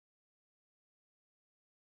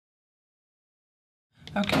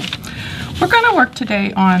Okay, we're going to work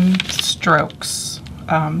today on strokes.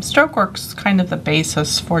 Stroke work's kind of the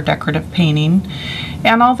basis for decorative painting,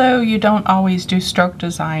 and although you don't always do stroke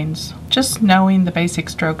designs, just knowing the basic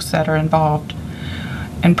strokes that are involved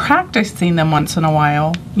and practicing them once in a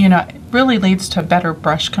while, it really leads to better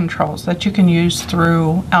brush controls that you can use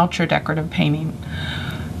throughout your decorative painting.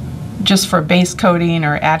 Just for base coating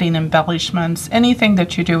or adding embellishments, anything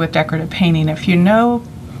that you do with decorative painting, if you know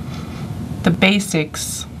the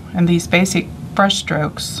basics and these basic brush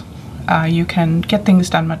strokes, you can get things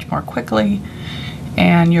done much more quickly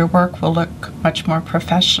and your work will look much more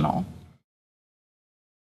professional.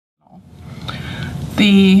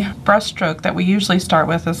 The brush stroke that we usually start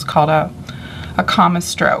with is called a comma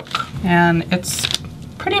stroke, and it's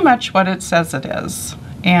pretty much what it says it is.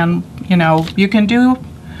 And you can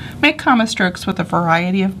make comma strokes with a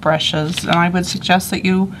variety of brushes, and I would suggest that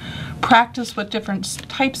you practice with different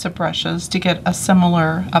types of brushes to get a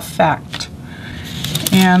similar effect.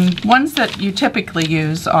 And ones that you typically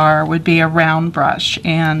use would be a round brush,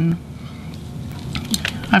 and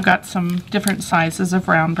I've got some different sizes of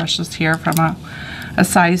round brushes here, from a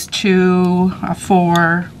size 2, a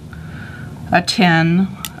 4, a 10,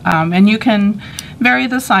 and you can vary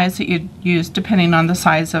the size that you use depending on the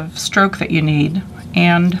size of stroke that you need.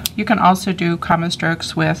 And you can also do comma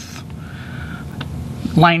strokes with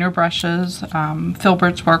liner brushes.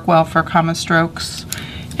 Filberts work well for comma strokes,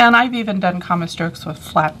 and I've even done comma strokes with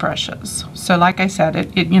flat brushes. So like I said,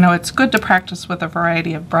 it's good to practice with a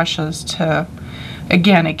variety of brushes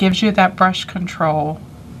again, it gives you that brush control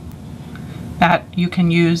that you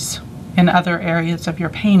can use in other areas of your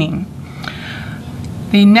painting.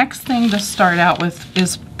 The next thing to start out with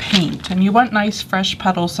is paint, and you want nice fresh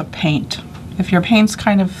puddles of paint. If your paint's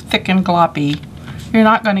kind of thick and gloppy, you're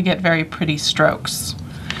not going to get very pretty strokes.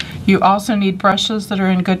 You also need brushes that are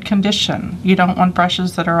in good condition. You don't want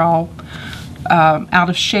brushes that are all out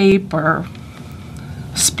of shape or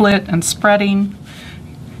split and spreading.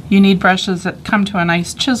 You need brushes that come to a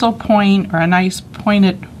nice chisel point or a nice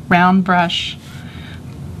pointed round brush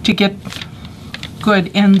to get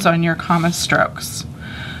good ends on your comma strokes.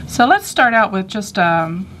 So let's start out with just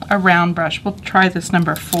a round brush. We'll try this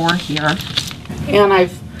number 4 here. And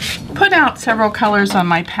I've put out several colors on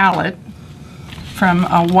my palette, from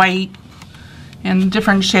a white and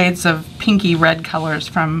different shades of pinky red colors,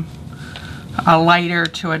 from a lighter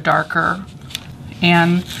to a darker.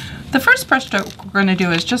 And the first brush stroke we're going to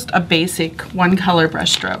do is just a basic one color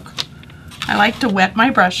brush stroke. I like to wet my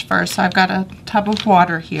brush first, so I've got a tub of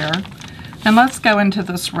water here. And let's go into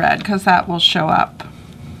this red, because that will show up.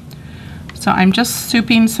 So I'm just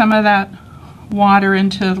souping some of that water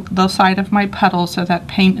into the side of my puddle so that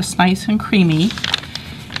paint is nice and creamy.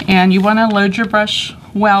 And you want to load your brush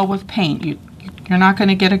well with paint. You're not going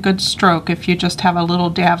to get a good stroke if you just have a little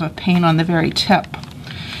dab of paint on the very tip.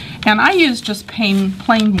 And I use just plain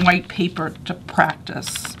white paper to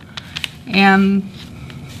practice. And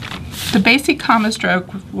the basic comma stroke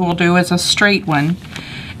we'll do is a straight one.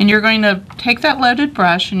 And you're going to take that loaded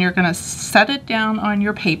brush and you're going to set it down on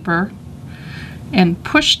your paper and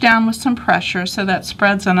push down with some pressure so that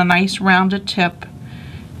spreads on a nice rounded tip.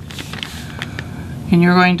 And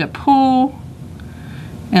you're going to pull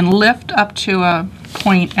and lift up to a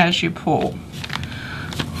point as you pull.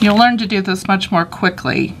 You'll learn to do this much more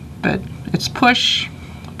quickly, but it's push,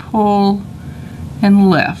 pull, and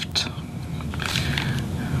lift.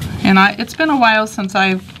 And it's been a while since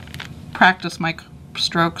I've practiced my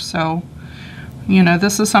strokes, so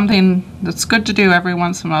this is something that's good to do every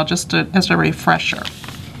once in a while, just as a refresher.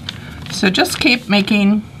 So just keep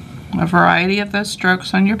making a variety of those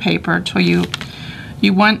strokes on your paper till you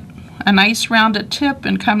want a nice rounded tip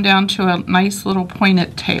and come down to a nice little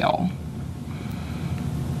pointed tail.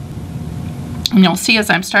 And you'll see as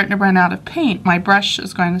I'm starting to run out of paint, my brush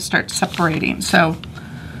is going to start separating. So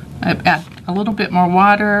I add a little bit more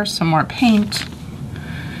water, some more paint,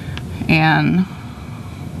 and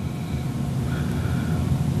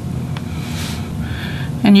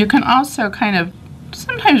you can also kind of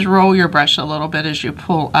sometimes roll your brush a little bit as you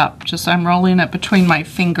pull up. I'm rolling it between my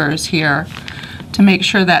fingers here to make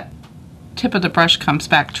sure that tip of the brush comes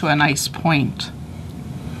back to a nice point.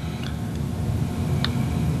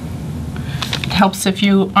 It helps if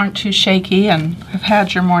you aren't too shaky and have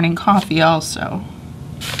had your morning coffee also.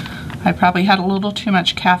 I probably had a little too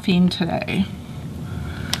much caffeine today.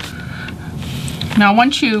 Now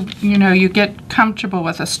once you get comfortable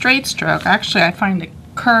with a straight stroke, actually I find the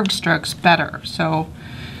curved strokes better. So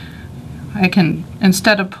I can,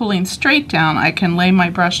 instead of pulling straight down, I can lay my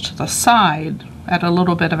brush to the side at a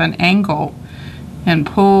little bit of an angle and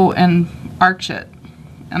pull and arch it.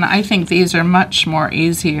 And I think these are much more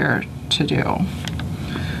easier to do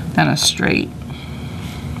than a straight.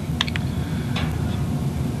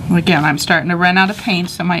 Again, I'm starting to run out of paint,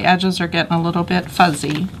 so my edges are getting a little bit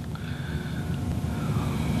fuzzy.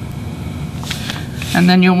 And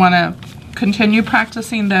then you'll want to continue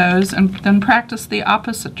practicing those and then practice the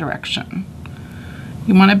opposite direction.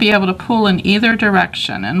 You want to be able to pull in either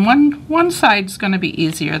direction, and one side's going to be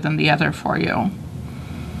easier than the other for you.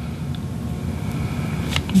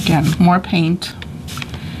 Again, more paint.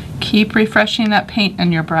 Keep refreshing that paint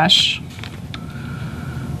in your brush.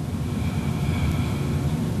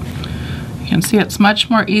 You can see it's much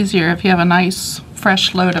more easier if you have a nice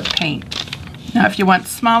fresh load of paint. Now if you want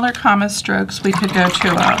smaller comma strokes, we could go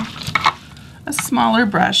to a smaller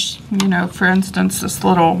brush. You know, for instance, this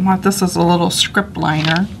is a little script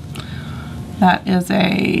liner. That is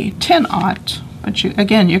a 10-aught, but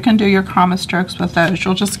again, you can do your comma strokes with those.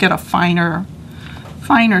 You'll just get a finer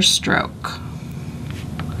stroke.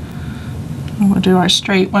 And we'll do our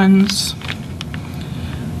straight ones.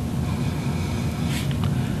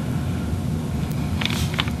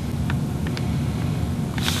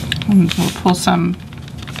 And we'll pull some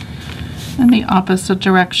in the opposite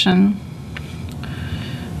direction.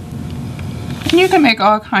 And you can make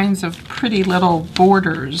all kinds of pretty little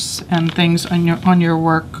borders and things on your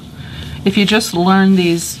work if you just learn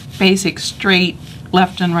these basic straight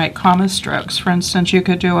left and right comma strokes. For instance, you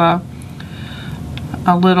could do a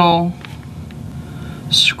little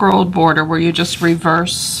scrolled border where you just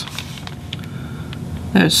reverse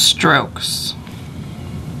those strokes.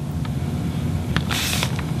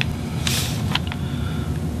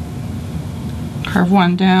 Curve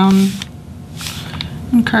one down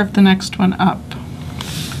and curve the next one up.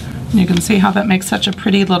 And you can see how that makes such a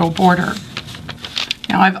pretty little border.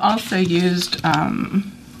 Now I've also used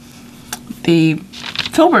the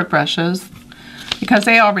filbert brushes because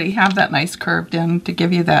they already have that nice curved end to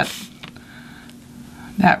give you that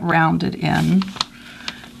rounded end.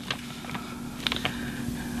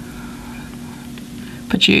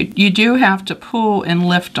 But you do have to pull and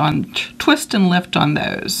lift on, twist and lift on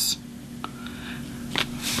those,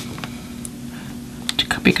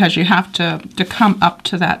 because you have to come up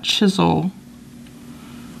to that chisel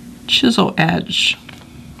edge.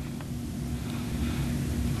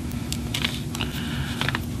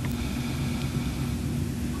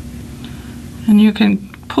 And you can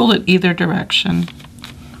pull it either direction.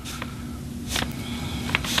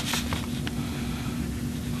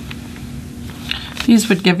 These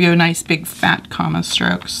would give you a nice big fat comma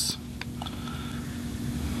strokes.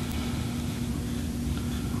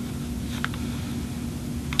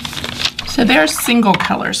 So there's single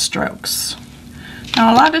color strokes.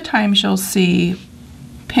 Now a lot of times you'll see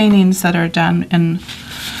paintings that are done in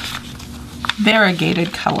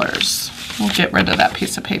variegated colors. We'll get rid of that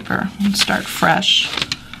piece of paper and start fresh.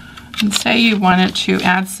 And say you wanted to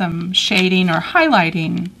add some shading or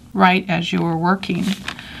highlighting right as you were working.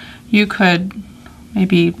 You could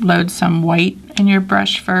maybe load some white in your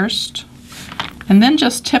brush first and then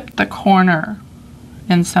just tip the corner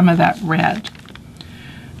in some of that red.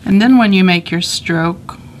 And then when you make your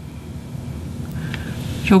stroke,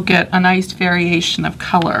 you'll get a nice variation of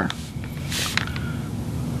color.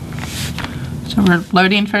 So we're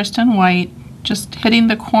loading first in white, just hitting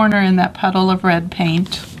the corner in that puddle of red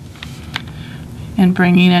paint and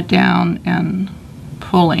bringing it down and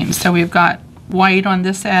pulling. So we've got white on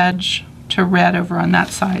this edge to red over on that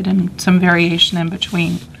side and some variation in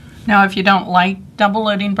between. Now if you don't like double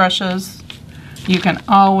loading brushes, you can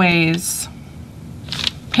always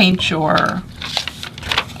paint your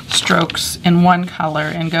strokes in one color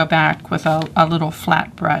and go back with a little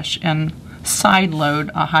flat brush and side load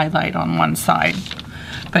a highlight on one side.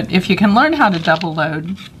 But if you can learn how to double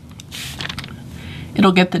load,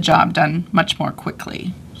 it'll get the job done much more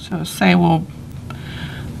quickly. So say we'll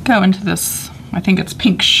go into this, I think it's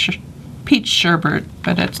peach sherbet,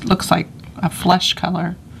 but it looks like a flesh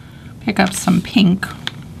color. Pick up some pink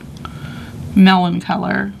melon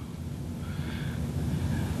color.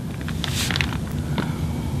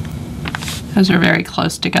 Those are very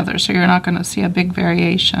close together, so you're not going to see a big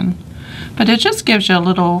variation. But it just gives you a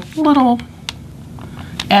little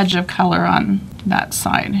edge of color on that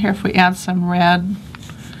side. Here, if we add some red,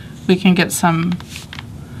 we can get some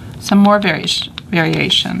more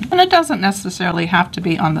variation. And it doesn't necessarily have to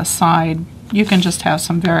be on the side. You can just have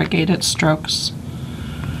some variegated strokes.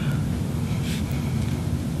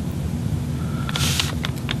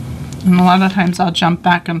 And a lot of times I'll jump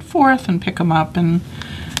back and forth and pick them up and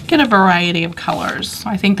get a variety of colors.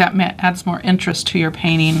 I think that adds more interest to your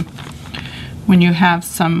painting when you have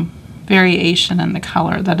some variation in the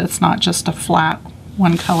color, that it's not just a flat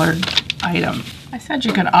one colored item. I said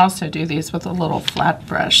you could also do these with a little flat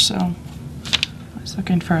brush, so I was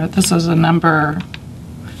looking for it. This is a number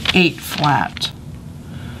 8 flat.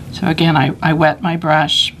 So again, I wet my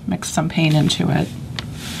brush, mix some paint into it,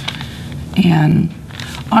 and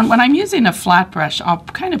when I'm using a flat brush, I'll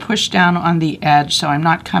kind of push down on the edge so I'm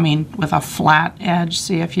not coming with a flat edge.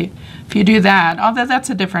 See, if you do that, although that's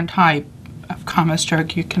a different type of comma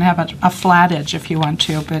stroke, you can have a flat edge if you want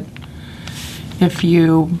to, but if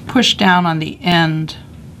you push down on the end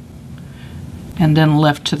and then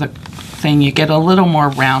lift to the thing, you get a little more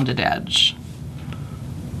rounded edge.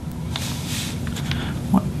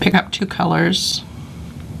 Pick up 2 colors.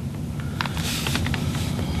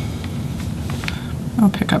 I'll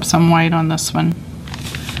pick up some white on this one.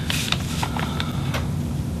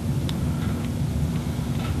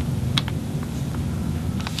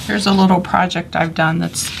 Here's a little project I've done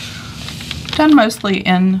that's done mostly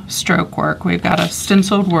in stroke work. We've got a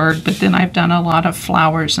stenciled word, but then I've done a lot of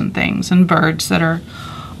flowers and things and birds that are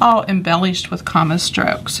all embellished with comma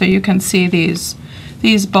strokes. So you can see these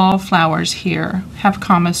ball flowers here have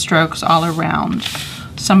comma strokes all around.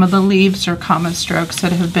 Some of the leaves are comma strokes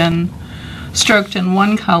that have been stroked in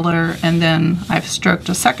one color, and then I've stroked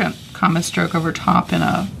a second comma stroke over top in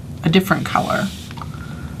a different color.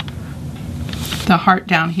 The heart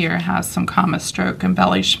down here has some comma stroke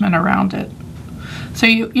embellishment around it. So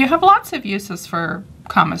you have lots of uses for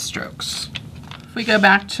comma strokes. If we go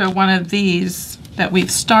back to one of these that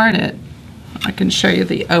we've started, I can show you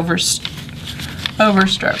the overstroke.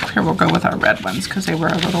 Here, we'll go with our red ones because they were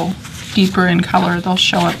a little deeper in color. They'll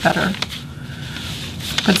show up better.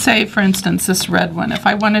 But say, for instance, this red one, if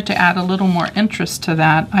I wanted to add a little more interest to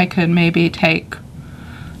that, I could maybe take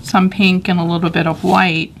some pink and a little bit of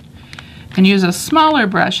white and use a smaller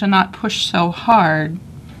brush and not push so hard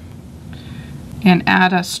and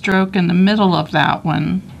add a stroke in the middle of that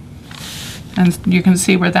one. And you can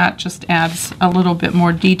see where that just adds a little bit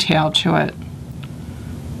more detail to it.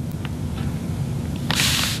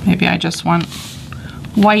 Maybe I just want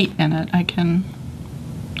white in it. I can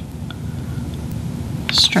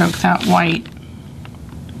stroke that white.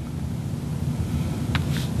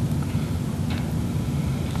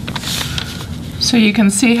 So you can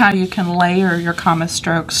see how you can layer your comma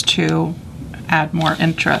strokes to add more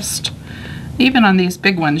interest. Even on these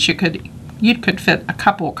big ones, you could fit a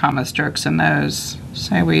couple comma strokes in those.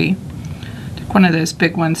 Say we take one of those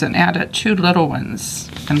big ones and add 2 little ones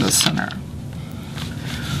in the center.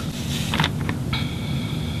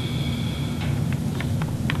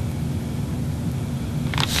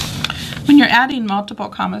 When you're adding multiple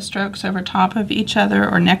comma strokes over top of each other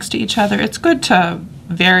or next to each other, it's good to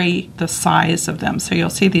vary the size of them. So you'll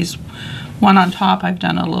see these one on top I've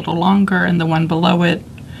done a little longer, and the one below it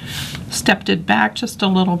stepped it back just a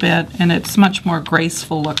little bit, and it's much more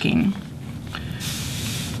graceful looking.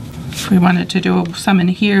 If we wanted to do some in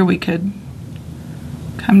here, we could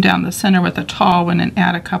come down the center with a tall one and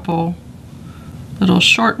add a couple little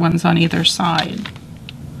short ones on either side.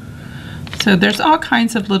 So there's all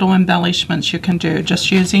kinds of little embellishments you can do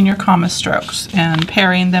just using your comma strokes and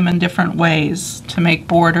pairing them in different ways to make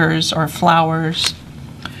borders or flowers,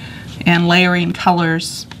 and layering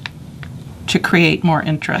colors to create more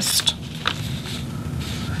interest.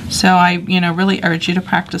 So I really urge you to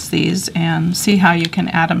practice these and see how you can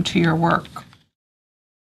add them to your work.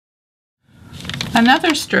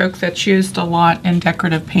 Another stroke that's used a lot in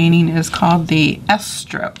decorative painting is called the S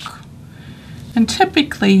stroke. And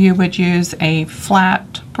typically you would use a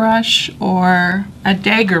flat brush, or a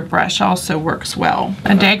dagger brush also works well.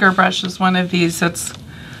 A dagger brush is one of these it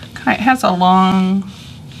has a long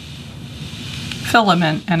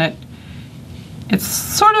filament, and it's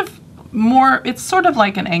sort of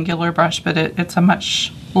like an angular brush, but it's a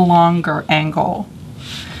much longer angle.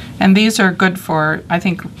 And these are good for, I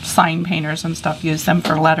think, sign painters and stuff use them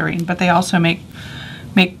for lettering, but they also make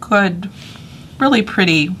good, really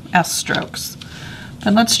pretty S strokes.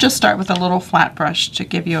 But let's just start with a little flat brush to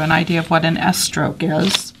give you an idea of what an S stroke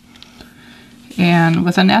is. And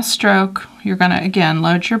with an S stroke, you're going to, again,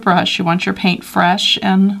 load your brush. You want your paint fresh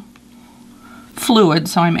and fluid,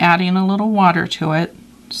 so I'm adding a little water to it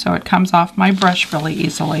so it comes off my brush really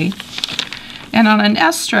easily. And on an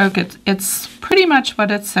S stroke, it's pretty much what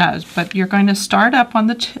it says, but you're going to start up on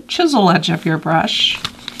the chisel edge of your brush.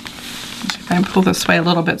 Let's see if I can pull this way a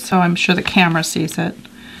little bit so I'm sure the camera sees it.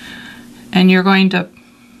 And you're going to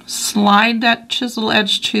slide that chisel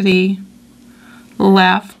edge to the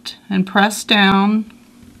left and press down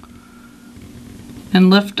and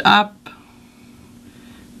lift up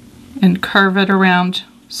and curve it around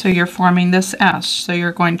so you're forming this S. So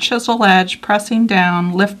you're going chisel edge, pressing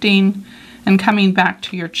down, lifting, and coming back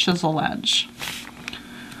to your chisel edge.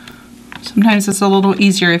 Sometimes it's a little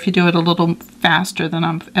easier if you do it a little faster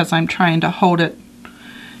than as I'm trying to hold it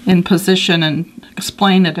in position and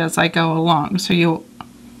explain it as I go along. So you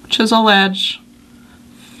chisel edge,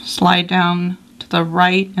 slide down to the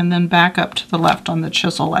right, and then back up to the left on the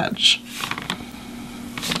chisel edge.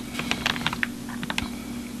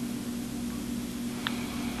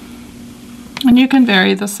 And you can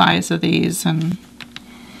vary the size of these, and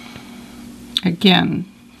again,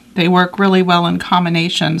 they work really well in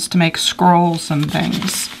combinations to make scrolls and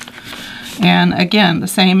things. And again, the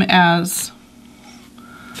same as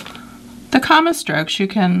the comma strokes, you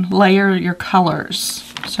can layer your colors.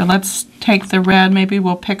 So let's take the red, maybe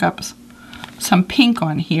we'll pick up some pink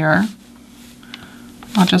on here.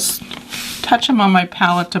 I'll just touch them on my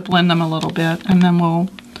palette to blend them a little bit, and then I'm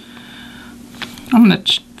going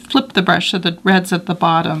to flip the brush so the red's at the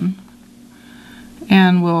bottom,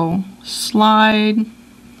 and we'll slide,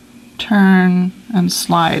 turn, and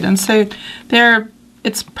slide. And so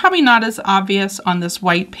it's probably not as obvious on this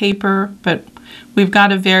white paper, but we've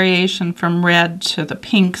got a variation from red to the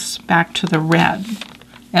pinks back to the red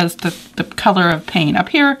as the color of paint. Up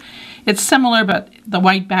here it's similar, but the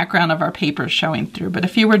white background of our paper is showing through. But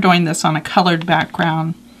if you were doing this on a colored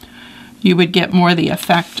background, you would get more the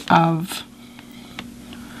effect of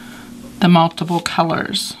the multiple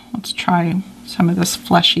colors. Let's try some of this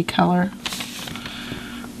fleshy color.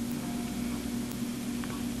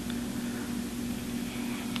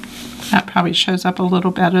 That probably shows up a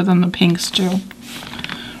little better than the pinks do.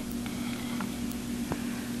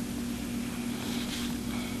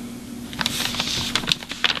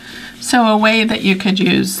 So a way that you could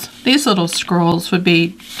use these little scrolls would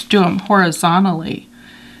be to do them horizontally.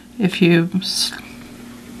 If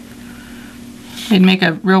they'd make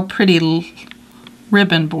a real pretty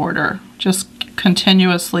ribbon border. Just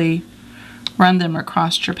continuously run them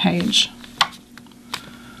across your page.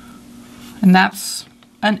 And that's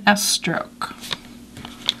an S stroke.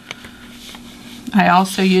 I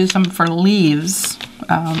also use them for leaves.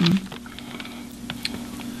 I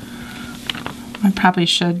probably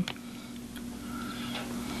should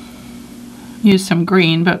use some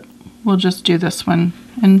green, but we'll just do this one,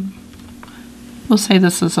 and we'll say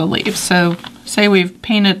this is a leaf. So say we've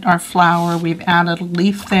painted our flower, we've added a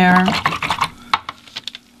leaf there,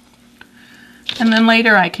 and then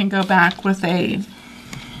later I can go back with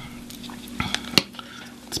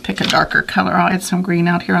let's pick a darker color. I'll add some green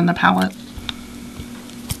out here on the palette.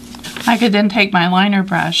 I could then take my liner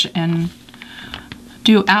brush and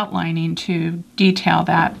do outlining to detail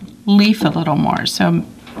that leaf a little more. So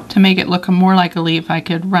to make it look more like a leaf, I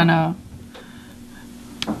could run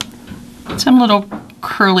some little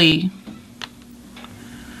curly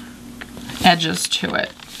edges to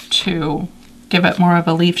it to give it more of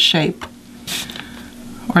a leaf shape,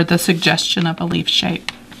 or the suggestion of a leaf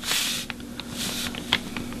shape.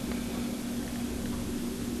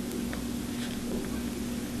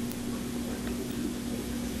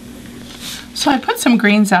 So I put some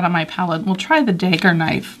greens out on my palette. We'll try the dagger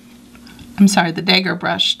knife. I'm sorry, the dagger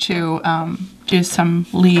brush to do some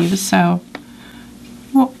leaves. So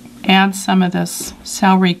we'll add some of this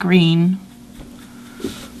celery green,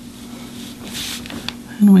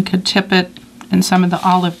 and we could tip it in some of the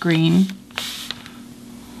olive green.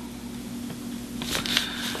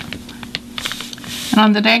 And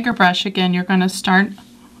on the dagger brush, again, you're going to start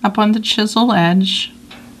up on the chisel edge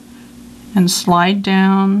and slide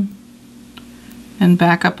down and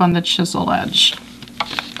back up on the chisel edge.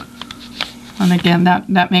 And again,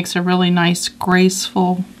 that makes a really nice,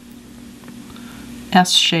 graceful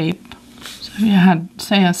S shape. So if you had,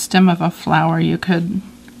 say, a stem of a flower, you could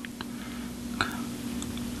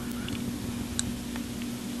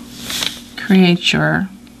create your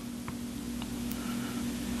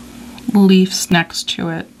leaves next to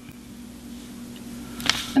it.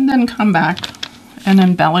 And then come back and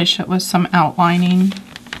embellish it with some outlining.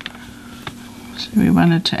 So we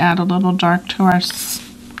wanted to add a little dark to our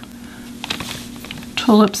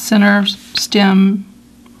tulip center stem,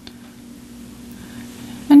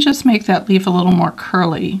 and just make that leaf a little more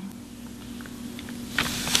curly.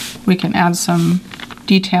 We can add some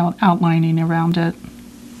detailed outlining around it.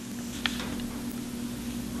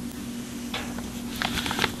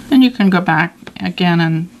 And you can go back again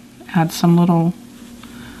and add some little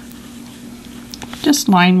just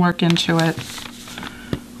line work into it.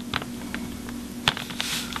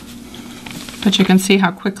 But you can see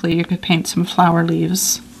how quickly you could paint some flower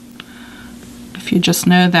leaves if you just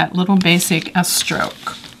know that little basic S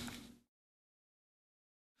stroke.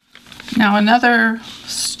 Now another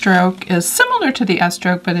stroke is similar to the S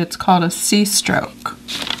stroke, but it's called a C stroke.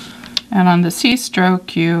 And on the C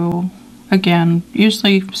stroke, you, again,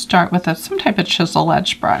 usually start with some type of chisel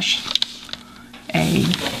edge brush. A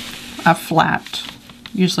flat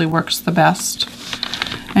usually works the best.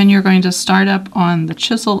 And you're going to start up on the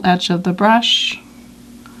chisel edge of the brush,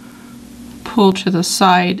 pull to the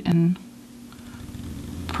side and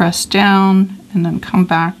press down, and then come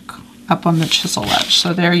back up on the chisel edge.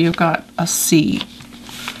 So there you've got a C.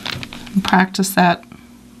 And practice that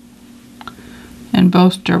in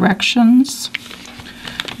both directions.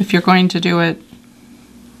 If you're going to do it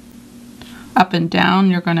up and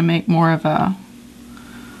down, you're going to make more of a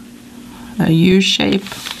U shape.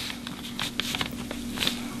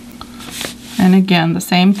 And again, the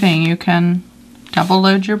same thing. You can double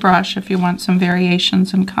load your brush if you want some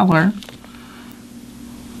variations in color.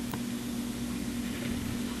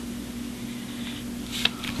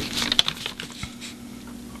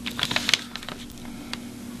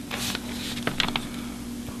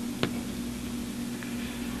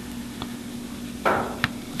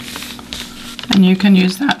 And you can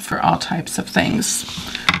use that for all types of things.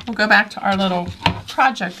 We'll go back to our little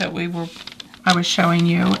project that I was showing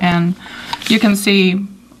you, and you can see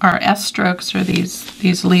our S strokes are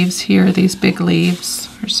these leaves here, these big leaves.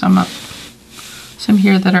 There's some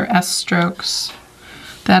here that are S strokes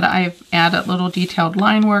that I've added little detailed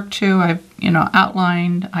line work to. I've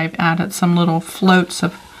outlined. I've added some little floats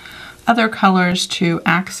of other colors to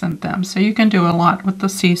accent them. So you can do a lot with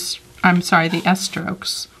the S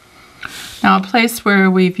strokes. Now, a place where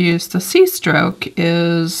we've used the C stroke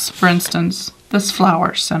is, for instance, this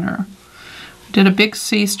flower center. We did a big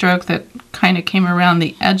C stroke that kind of came around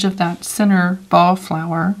the edge of that center ball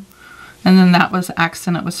flower, and then that was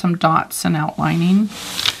accented with some dots and outlining.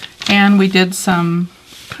 And we did some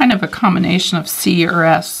kind of a combination of C or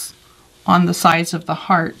S on the sides of the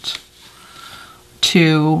heart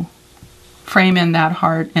to frame in that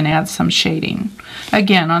heart and add some shading.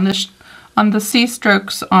 Again, on the C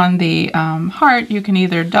strokes on the heart, you can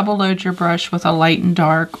either double load your brush with a light and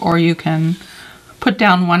dark, or you can put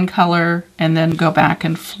down one color and then go back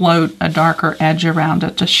and float a darker edge around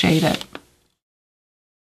it to shade it.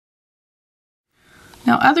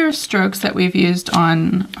 Now, other strokes that we've used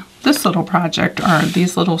on this little project are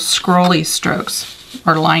these little scrolly strokes,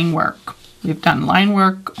 or line work. We've done line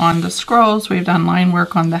work on the scrolls, we've done line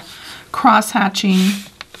work on the cross hatching.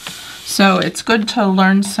 So it's good to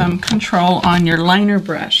learn some control on your liner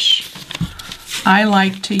brush. I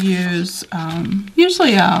like to use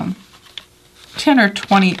usually a 10 or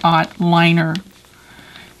 20-aught liner.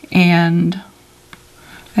 And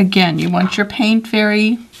again, you want your paint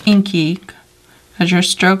very inky, because your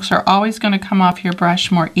strokes are always going to come off your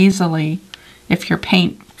brush more easily if your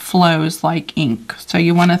paint flows like ink. So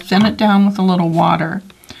you want to thin it down with a little water,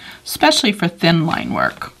 especially for thin line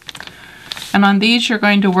work. And on these, you're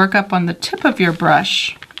going to work up on the tip of your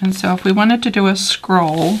brush. And so if we wanted to do a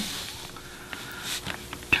scroll,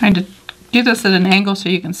 trying to do this at an angle so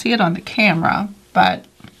you can see it on the camera, but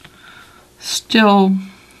still,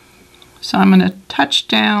 so I'm going to touch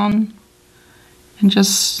down and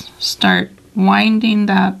just start winding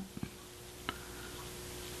that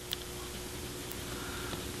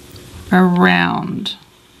around.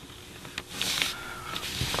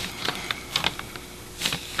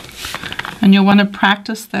 And you'll want to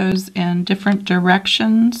practice those in different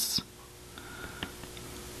directions.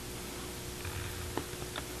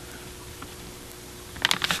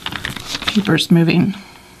 Paper's moving.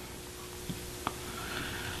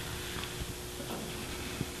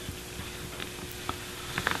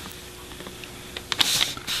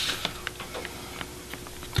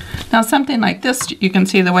 Now, something like this, you can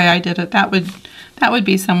see the way I did it. That would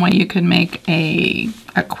be some way you could make a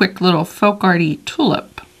quick little folk arty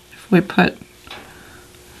tulip. We put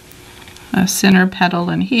a center petal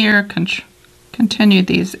in here, continue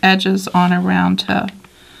these edges on around to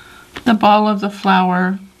the ball of the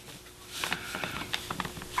flower.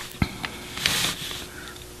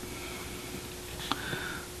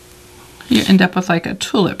 You end up with like a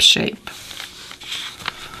tulip shape.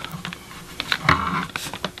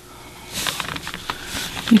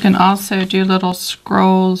 You can also do little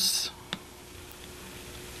scrolls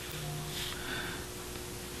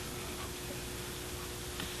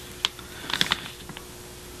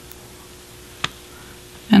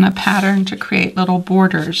in a pattern to create little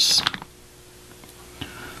borders.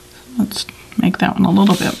 Let's make that one a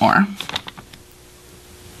little bit more.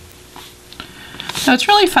 So it's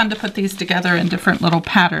really fun to put these together in different little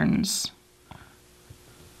patterns.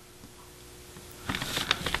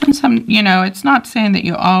 And some, it's not saying that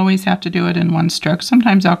you always have to do it in one stroke.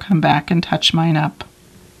 Sometimes I'll come back and touch mine up.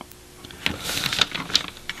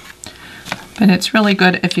 But it's really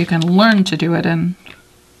good if you can learn to do it in.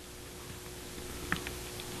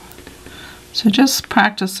 So just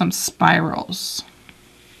practice some spirals.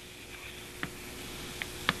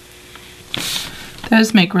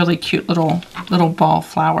 Those make really cute little ball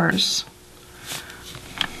flowers.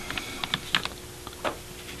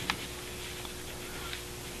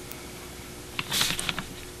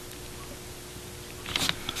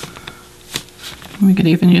 We could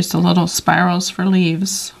even use the little spirals for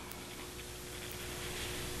leaves.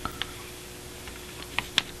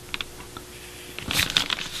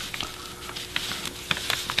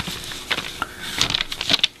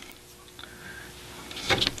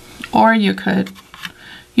 Or you could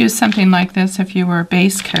use something like this if you were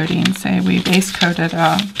base coating. Say we base coated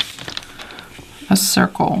a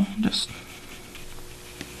circle. Just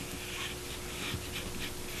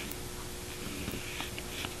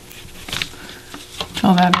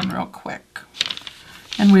fill that in real quick.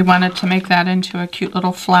 And we wanted to make that into a cute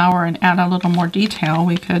little flower and add a little more detail.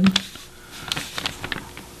 We could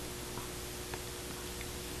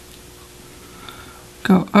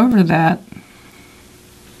go over that.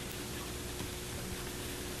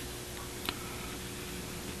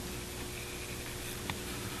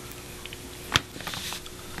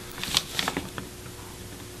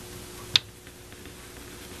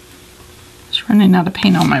 Running out of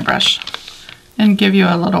paint on my brush, and give you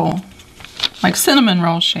a little like cinnamon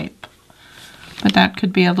roll shape, but that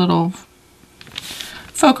could be a little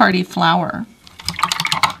folk arty flower,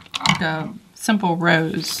 like a simple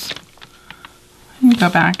rose. And go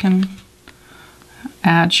back and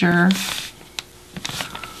add your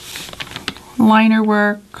liner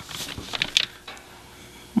work.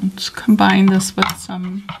 Let's combine this with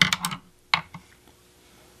some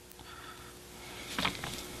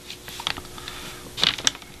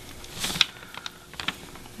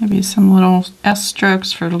maybe some little S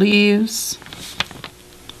strokes for leaves.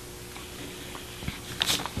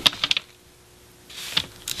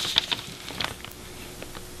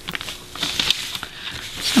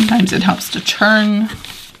 Sometimes it helps to turn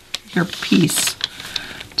your piece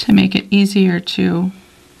to make it easier to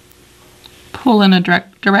pull in a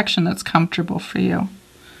direction that's comfortable for you.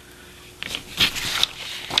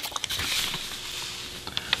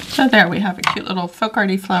 So there we have a cute little folk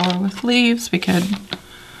arty flower with leaves. We could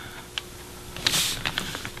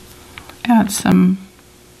add some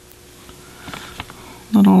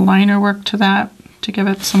little liner work to that to give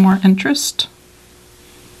it some more interest.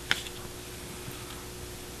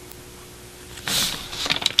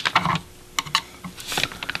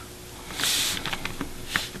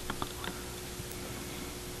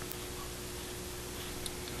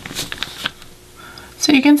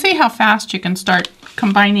 So you can see how fast you can start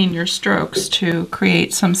combining your strokes to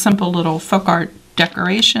create some simple little folk art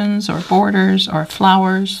decorations or borders or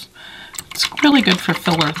flowers. It's really good for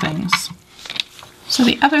filler things. So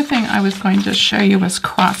the other thing I was going to show you was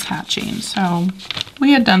cross hatching. So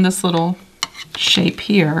we had done this little shape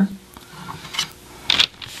here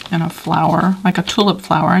in a flower, like a tulip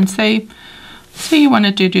flower, and say you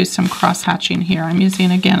wanted to do some cross hatching here. I'm using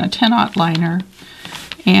again a 10-aught liner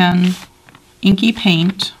and inky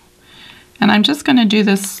paint, and I'm just going to do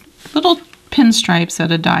this little pinstripes at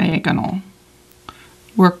a diagonal.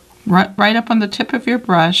 Work right up on the tip of your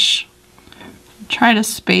brush. Try to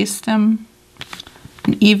space them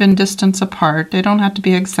an even distance apart. They don't have to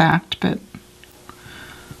be exact, but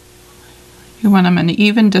you want them an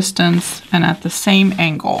even distance and at the same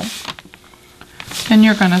angle. Then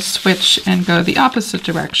you're going to switch and go the opposite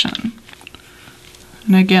direction.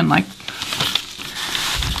 And again, like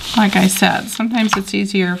I said, sometimes it's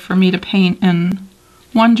easier for me to paint in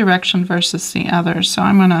one direction versus the other. So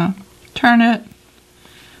I'm going to turn it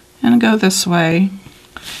and go this way.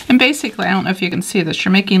 And basically, I don't know if you can see this,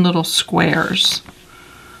 you're making little squares.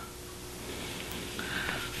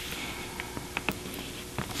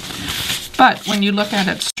 But when you look at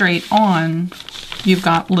it straight on, you've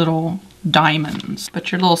got little diamonds,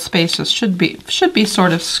 but your little spaces should be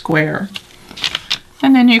sort of square.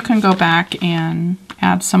 And then you can go back and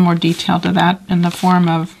add some more detail to that in the form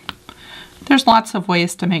of, there's lots of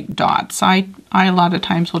ways to make dots. I a lot of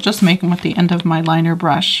times will just make them with the end of my liner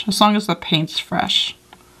brush, as long as the paint's fresh.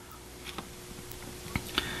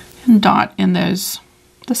 And dot in the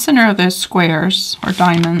center of those squares or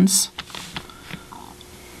diamonds.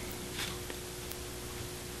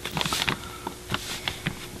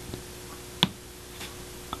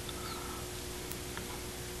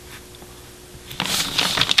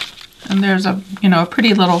 And there's a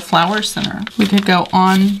pretty little flower center. We could go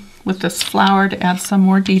on with this flower to add some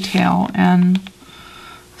more detail, and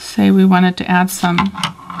say we wanted to add some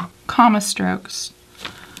comma strokes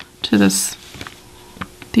to this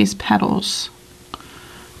these petals.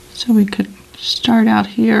 So we could start out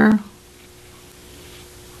here.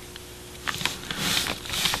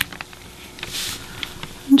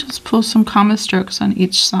 And just pull some comma strokes on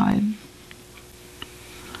each side.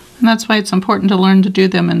 And that's why it's important to learn to do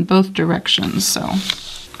them in both directions. So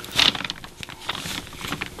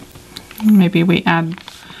maybe we add,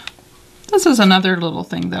 this is another little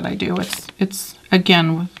thing that I do. It's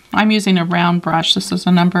again, I'm using a round brush. This is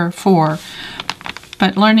a number 4.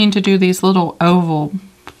 But learning to do these little oval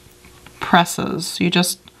presses, you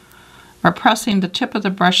just are pressing the tip of the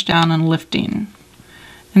brush down and lifting.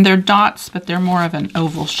 And they're dots, but they're more of an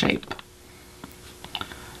oval shape.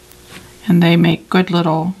 And they make good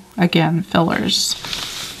little, again, fillers.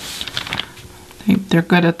 They're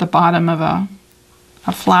good at the bottom of a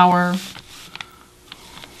flower.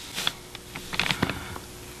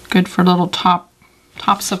 Good for little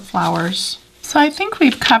tops of flowers. So I think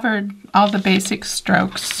we've covered all the basic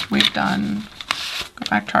strokes. We've done, go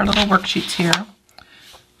back to our little worksheets here.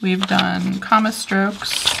 We've done comma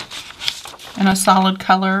strokes in a solid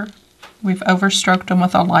color. We've overstroked them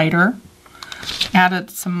with a lighter. Added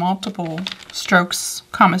some multiple strokes,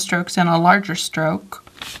 comma strokes in a larger stroke.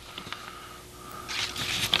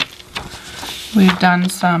 We've done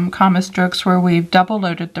some comma strokes where we've double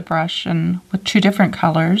loaded the brush and with 2 different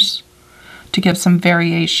colors to give some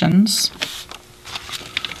variations.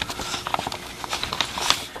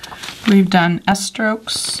 We've done S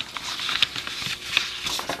strokes,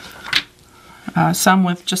 some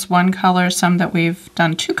with just 1 color, some that we've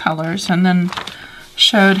done 2 colors, and then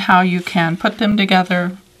showed how you can put them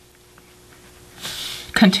together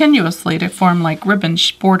continuously to form like ribbon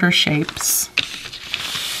border shapes.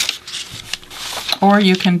 Or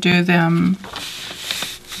you can do them,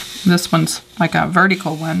 this one's like a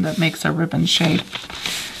vertical one that makes a ribbon shape,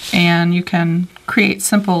 and you can create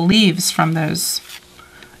simple leaves from those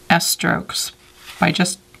S strokes by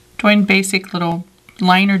just doing basic little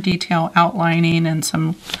liner detail outlining and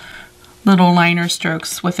some little liner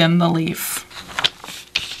strokes within the leaf.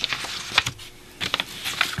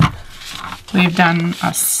 We've done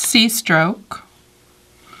a C stroke,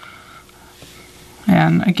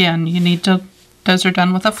 and again, you need to, those are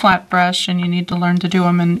done with a flat brush, and you need to learn to do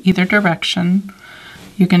them in either direction.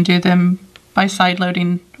 You can do them by side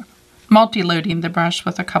loading, multi-loading the brush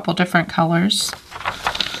with a couple different colors.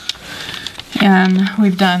 And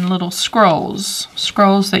we've done little scrolls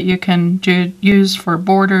that you can use for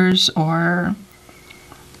borders or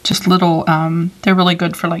just little, they're really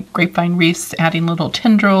good for like grapevine wreaths, adding little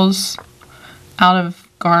tendrils out of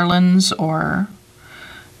garlands or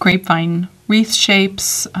grapevine wreath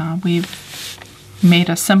shapes. We've made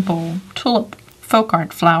a simple tulip folk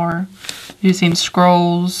art flower using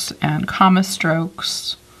scrolls and comma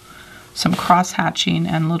strokes, some cross hatching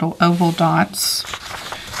and little oval dots.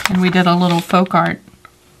 And we did a little folk art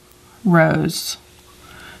rose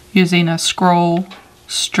using a scroll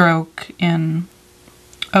stroke in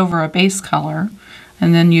over a base color,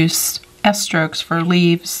 and then used S strokes for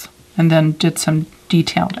leaves, and then did some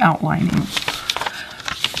detailed outlining.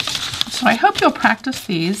 So I hope you'll practice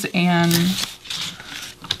these and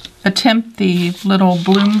attempt the little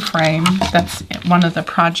bloom frame. That's one of the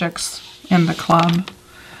projects in the club.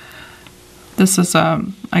 This is,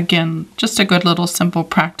 again, just a good little simple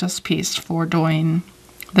practice piece for doing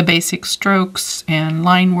the basic strokes and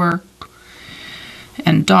line work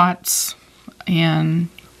and dots, and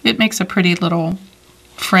it makes a pretty little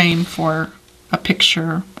frame for a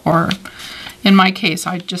picture, or in my case,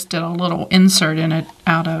 I just did a little insert in it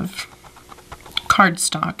out of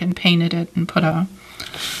cardstock and painted it and put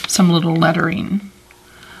some little lettering.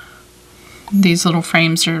 These little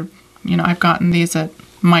frames are, you know, I've gotten these at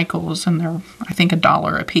Michael's, and they're, I think,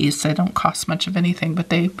 $1 a piece. They don't cost much of anything, but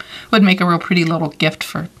they would make a real pretty little gift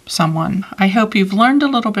for someone. I hope you've learned a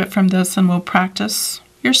little bit from this and will practice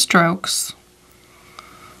your strokes.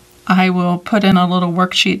 I will put in a little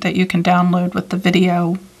worksheet that you can download with the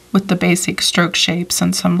video with the basic stroke shapes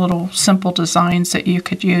and some little simple designs that you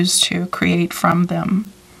could use to create from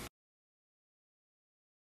them.